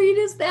 How sweet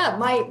is that?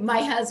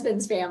 My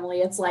husband's family,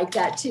 it's like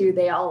that too.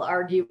 They all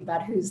argue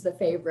about who's the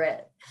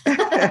favorite.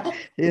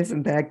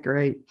 Isn't that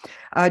great?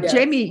 Yes.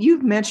 Jamie,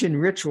 you've mentioned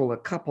ritual a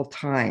couple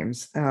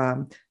times.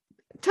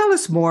 Tell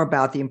us more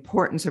about the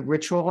importance of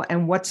ritual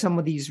and what some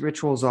of these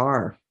rituals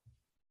are.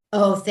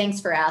 Oh, thanks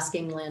for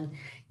asking, Lynn.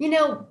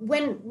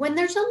 When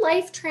there's a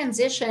life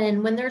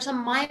transition, when there's a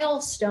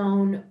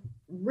milestone,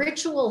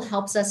 ritual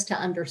helps us to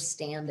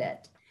understand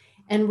it.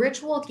 And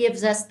ritual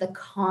gives us the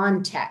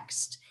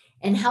context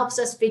and helps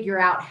us figure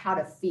out how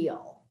to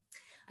feel.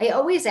 I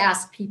always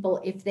ask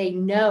people if they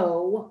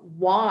know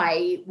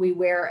why we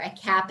wear a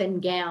cap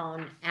and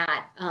gown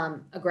at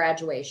a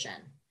graduation.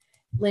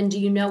 Lynn, do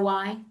you know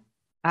why?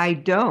 I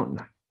don't.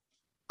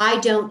 I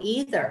don't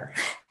either.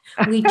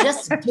 We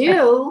just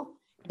do.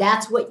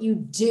 That's what you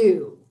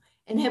do.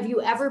 And have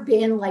you ever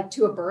been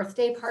to a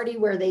birthday party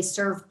where they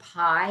serve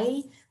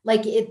pie?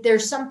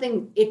 There's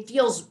something, it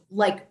feels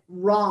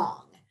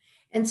wrong.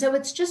 And so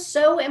it's just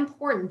so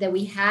important that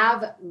we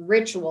have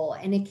ritual,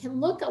 and it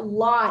can look a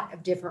lot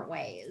of different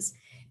ways.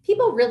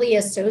 People really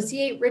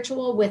associate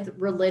ritual with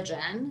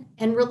religion,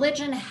 and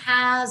religion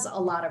has a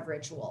lot of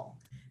ritual,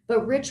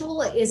 but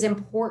ritual is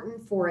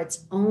important for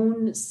its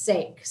own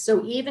sake.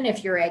 So even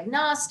if you're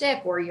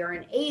agnostic or you're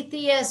an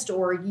atheist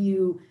or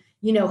you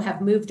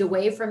have moved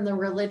away from the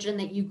religion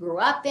that you grew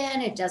up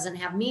in, it doesn't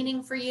have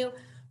meaning for you,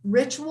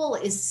 ritual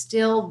is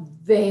still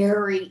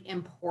very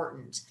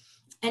important.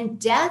 And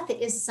death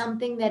is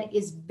something that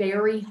is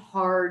very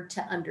hard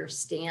to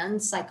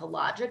understand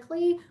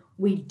psychologically.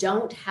 We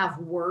don't have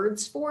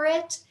words for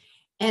it.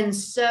 And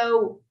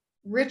so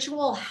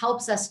ritual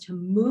helps us to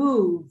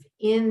move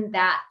in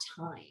that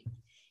time.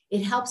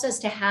 It helps us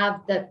to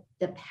have the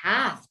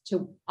path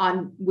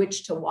on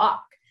which to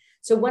walk.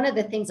 So one of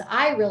the things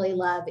I really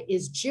love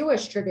is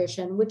Jewish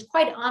tradition, which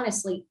quite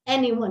honestly,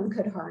 anyone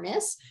could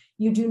harness.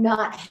 You do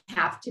not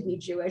have to be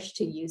Jewish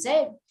to use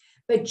it.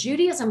 But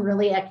Judaism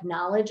really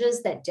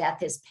acknowledges that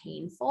death is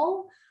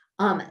painful.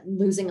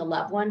 Losing a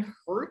loved one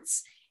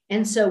hurts.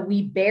 And so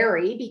we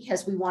bury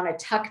because we want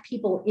to tuck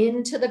people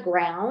into the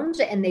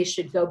ground and they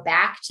should go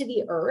back to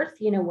the earth.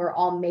 We're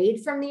all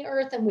made from the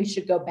earth and we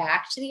should go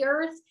back to the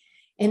earth.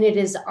 And it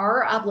is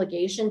our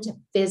obligation to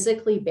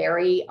physically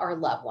bury our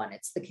loved one.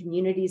 It's the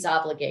community's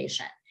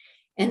obligation.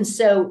 And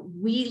so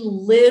we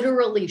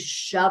literally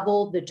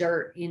shovel the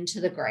dirt into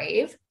the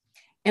grave.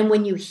 And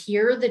when you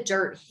hear the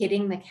dirt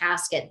hitting the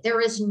casket,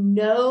 there is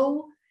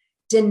no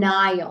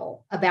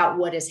denial about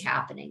what is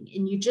happening.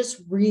 And you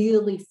just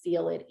really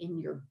feel it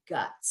in your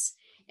guts.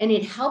 And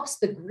it helps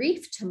the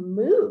grief to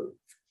move.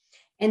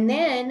 And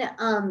then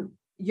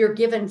you're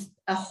given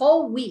a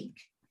whole week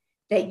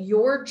that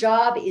your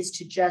job is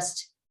to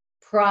just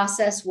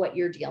process what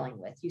you're dealing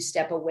with. You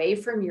step away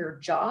from your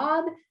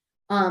job.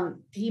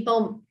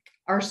 People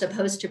are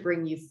supposed to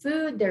bring you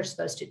food. They're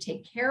supposed to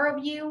take care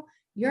of you.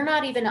 You're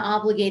not even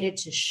obligated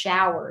to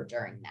shower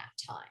during that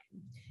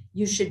time.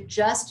 You should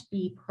just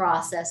be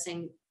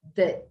processing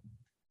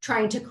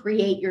trying to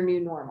create your new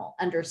normal,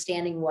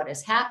 understanding what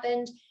has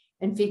happened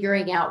and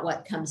figuring out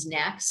what comes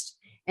next.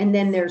 And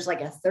then there's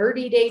a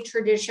 30-day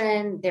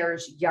tradition.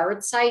 There's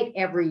yard site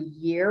every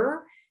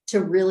year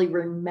to really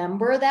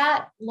remember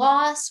that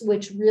loss,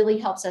 which really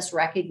helps us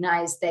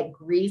recognize that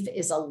grief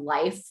is a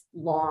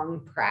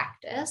lifelong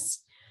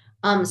practice.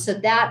 So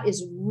that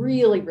is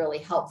really, really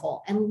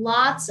helpful. And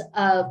lots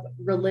of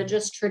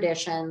religious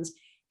traditions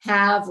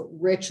have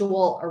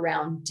ritual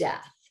around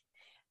death.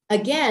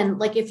 Again,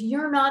 like if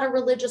you're not a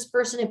religious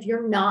person, if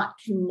you're not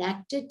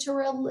connected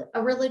to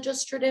a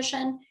religious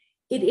tradition,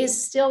 it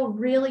is still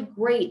really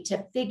great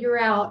to figure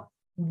out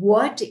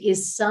what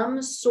is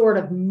some sort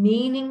of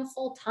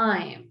meaningful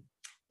time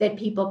that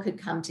people could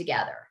come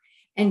together.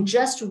 And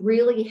just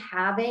really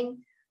having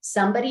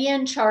somebody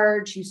in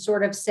charge who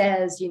sort of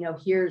says,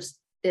 here's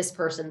this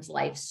person's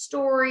life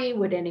story.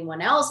 Would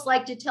anyone else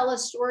like to tell a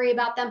story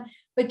about them?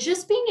 But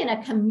just being in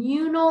a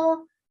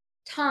communal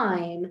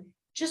time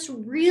just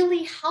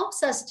really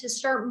helps us to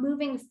start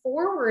moving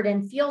forward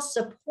and feel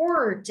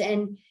support.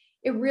 And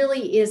it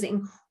really is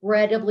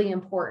incredibly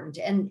important.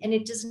 And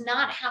it does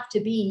not have to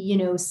be,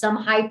 some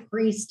high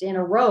priest in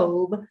a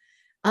robe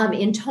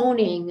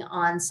intoning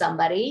on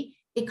somebody.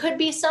 It could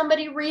be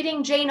somebody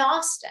reading Jane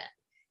Austen.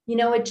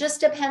 It just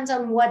depends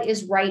on what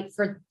is right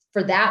for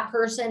that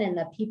person and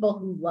the people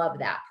who love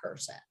that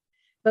person.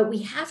 But we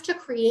have to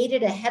create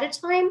it ahead of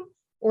time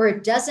or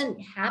it doesn't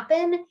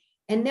happen.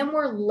 And then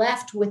we're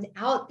left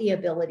without the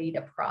ability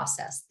to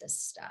process this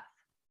stuff.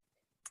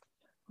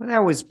 Well, that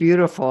was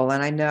beautiful.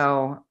 And I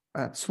know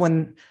it's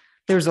when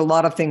there's a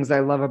lot of things I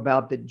love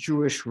about the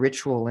Jewish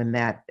ritual in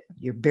that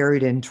you're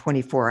buried in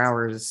 24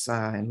 hours,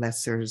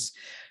 unless there's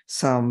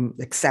some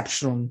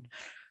exceptional,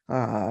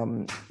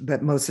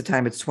 but most of the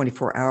time it's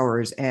 24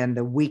 hours and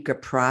the week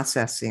of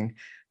processing.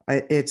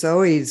 It's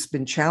always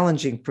been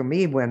challenging for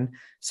me when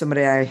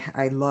somebody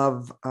I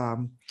love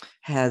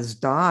has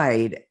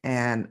died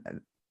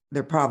and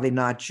they're probably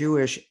not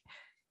Jewish,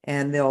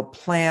 and they'll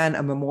plan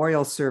a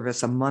memorial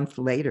service a month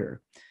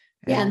later.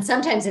 Yeah, and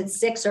sometimes it's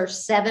 6 or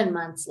 7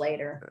 months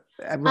later.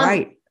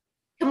 Right.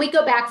 Can we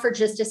go back for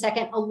just a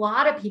second? A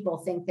lot of people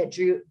think that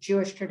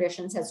Jewish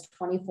tradition says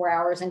 24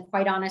 hours. And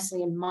quite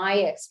honestly, in my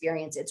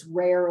experience, it's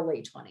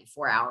rarely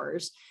 24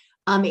 hours.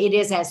 It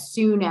is as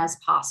soon as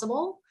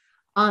possible.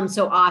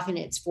 So often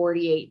it's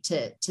 48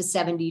 to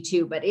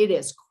 72, but it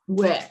is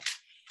quick.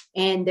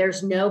 And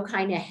there's no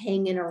kind of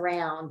hanging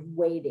around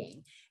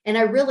waiting. And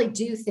I really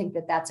do think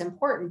that that's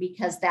important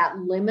because that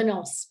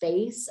liminal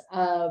space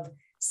of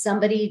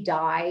somebody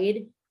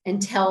died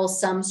until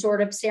some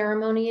sort of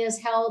ceremony is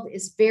held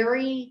is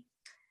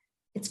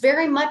it's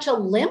very much a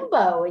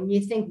limbo. And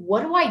you think,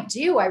 what do I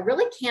do? I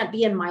really can't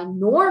be in my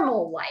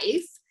normal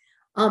life.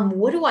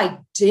 What do I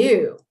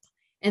do?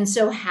 And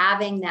so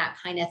having that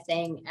kind of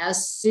thing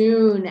as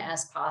soon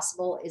as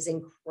possible is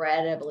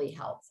incredibly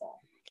helpful.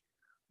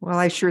 Well,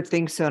 I sure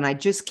think so. And I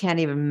just can't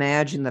even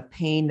imagine the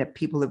pain that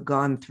people have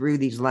gone through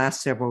these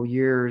last several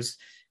years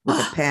with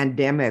the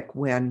pandemic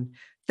when,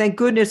 thank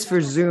goodness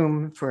for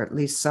Zoom, for at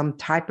least some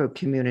type of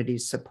community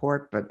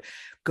support, but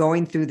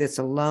going through this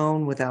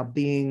alone without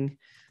being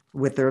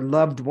with their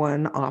loved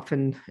one,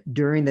 often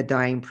during the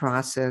dying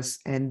process,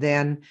 and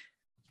then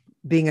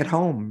being at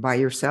home by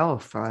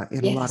yourself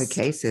in a lot of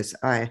cases.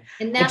 And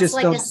that's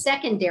like a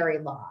secondary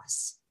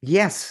loss.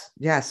 Yes.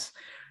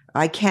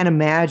 I can't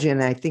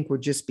imagine. I think we're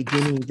just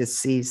beginning to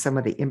see some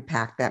of the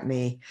impact that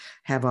may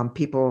have on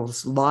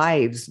people's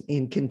lives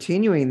in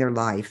continuing their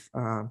life.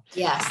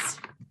 Yes.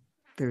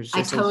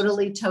 I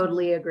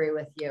totally agree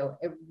with you.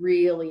 It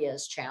really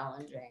is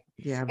challenging.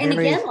 Yeah. And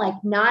again,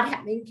 like not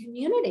having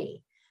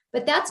community.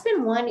 But that's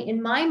been one,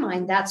 in my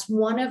mind, that's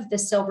one of the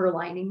silver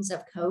linings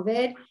of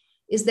COVID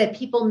is that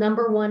people,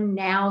 number one,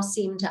 now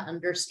seem to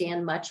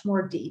understand much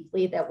more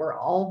deeply that we're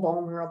all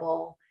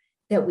vulnerable,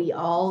 that we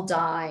all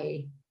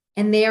die.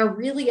 And they are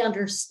really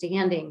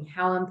understanding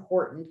how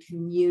important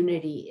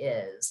community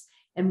is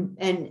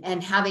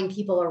and having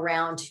people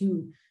around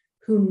who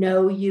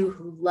know you,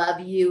 who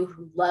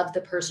love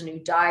the person who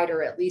died,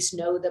 or at least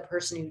know the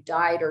person who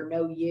died or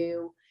know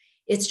you.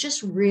 It's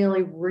just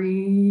really,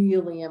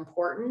 really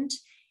important.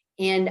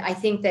 And I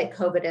think that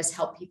COVID has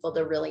helped people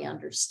to really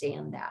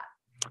understand that.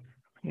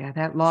 Yeah,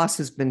 that loss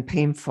has been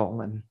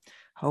painful, and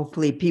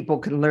hopefully people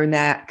can learn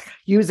that,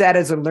 use that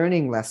as a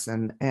learning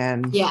lesson,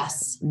 and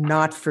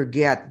not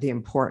forget the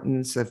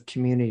importance of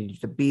community,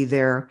 to be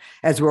there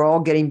as we're all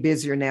getting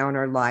busier now in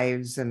our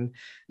lives. And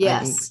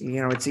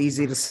it's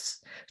easy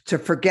to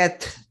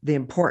forget the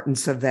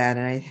importance of that.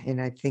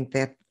 And I think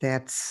that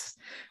that's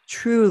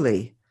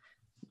truly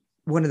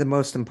one of the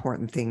most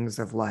important things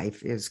of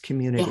life is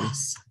community.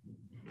 Yes,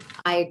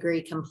 I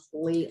agree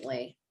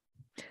completely.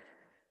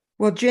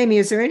 Well, Jamie,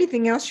 is there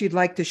anything else you'd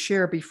like to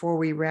share before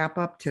we wrap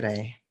up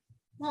today?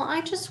 Well, I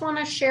just want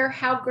to share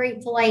how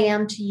grateful I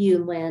am to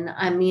you, Lynn.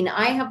 I mean,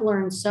 I have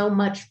learned so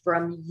much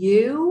from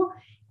you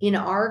in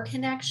our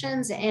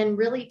connections and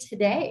really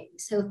today.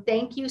 So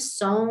thank you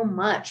so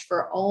much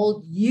for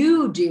all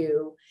you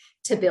do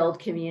to build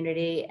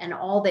community and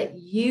all that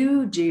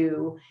you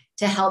do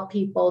to help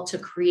people to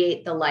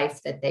create the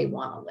life that they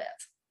want to live.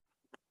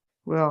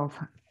 Well,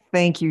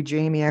 thank you,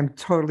 Jamie. I'm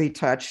totally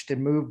touched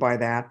and moved by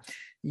that.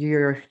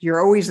 You're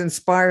always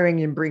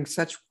inspiring and bring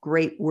such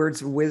great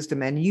words of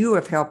wisdom. And you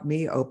have helped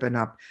me open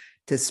up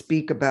to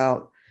speak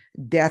about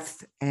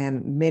death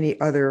and many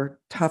other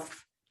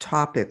tough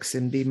topics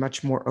and be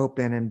much more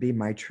open and be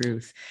my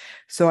truth.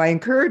 So I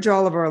encourage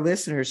all of our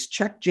listeners,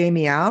 check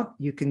Jamie out.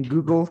 You can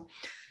Google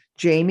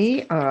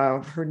Jamie.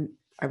 I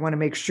want to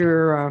make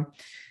sure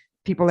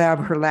people have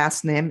her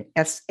last name,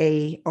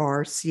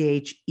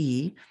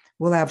 Sarche.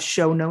 We'll have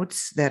show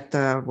notes that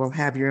will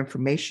have your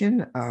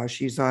information.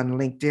 She's on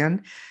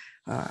LinkedIn.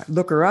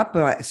 Look her up,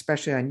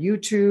 especially on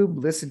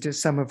YouTube. Listen to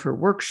some of her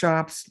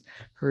workshops,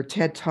 her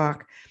TED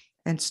Talk,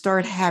 and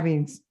start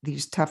having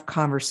these tough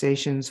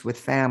conversations with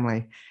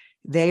family.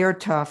 They are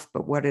tough,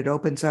 but what it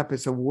opens up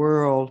is a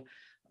world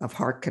of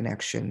heart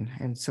connection.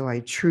 And so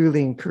I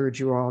truly encourage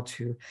you all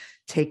to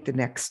take the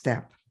next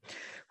step.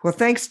 Well,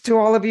 thanks to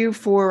all of you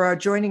for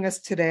joining us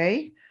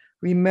today.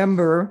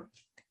 Remember,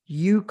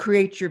 you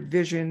create your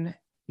vision.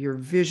 Your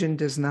vision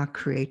does not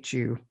create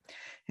you.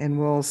 And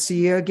we'll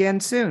see you again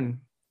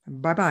soon.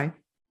 Bye-bye.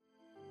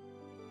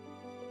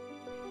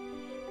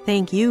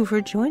 Thank you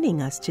for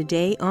joining us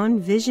today on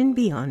Vision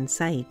Beyond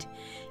Sight.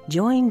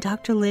 Join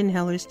Dr. Lynn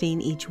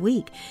Hellerstein each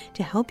week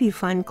to help you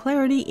find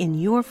clarity in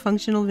your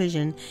functional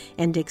vision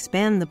and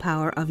expand the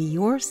power of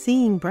your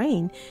seeing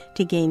brain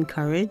to gain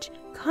courage,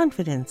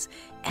 confidence,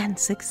 and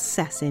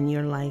success in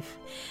your life.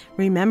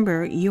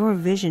 Remember, your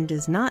vision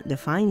does not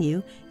define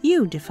you.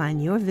 You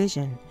define your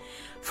vision.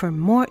 For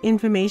more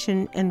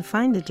information and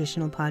find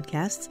additional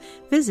podcasts,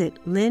 visit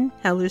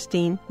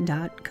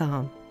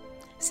lynnhellerstein.com.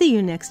 See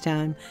you next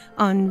time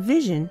on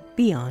Vision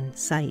Beyond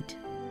Sight.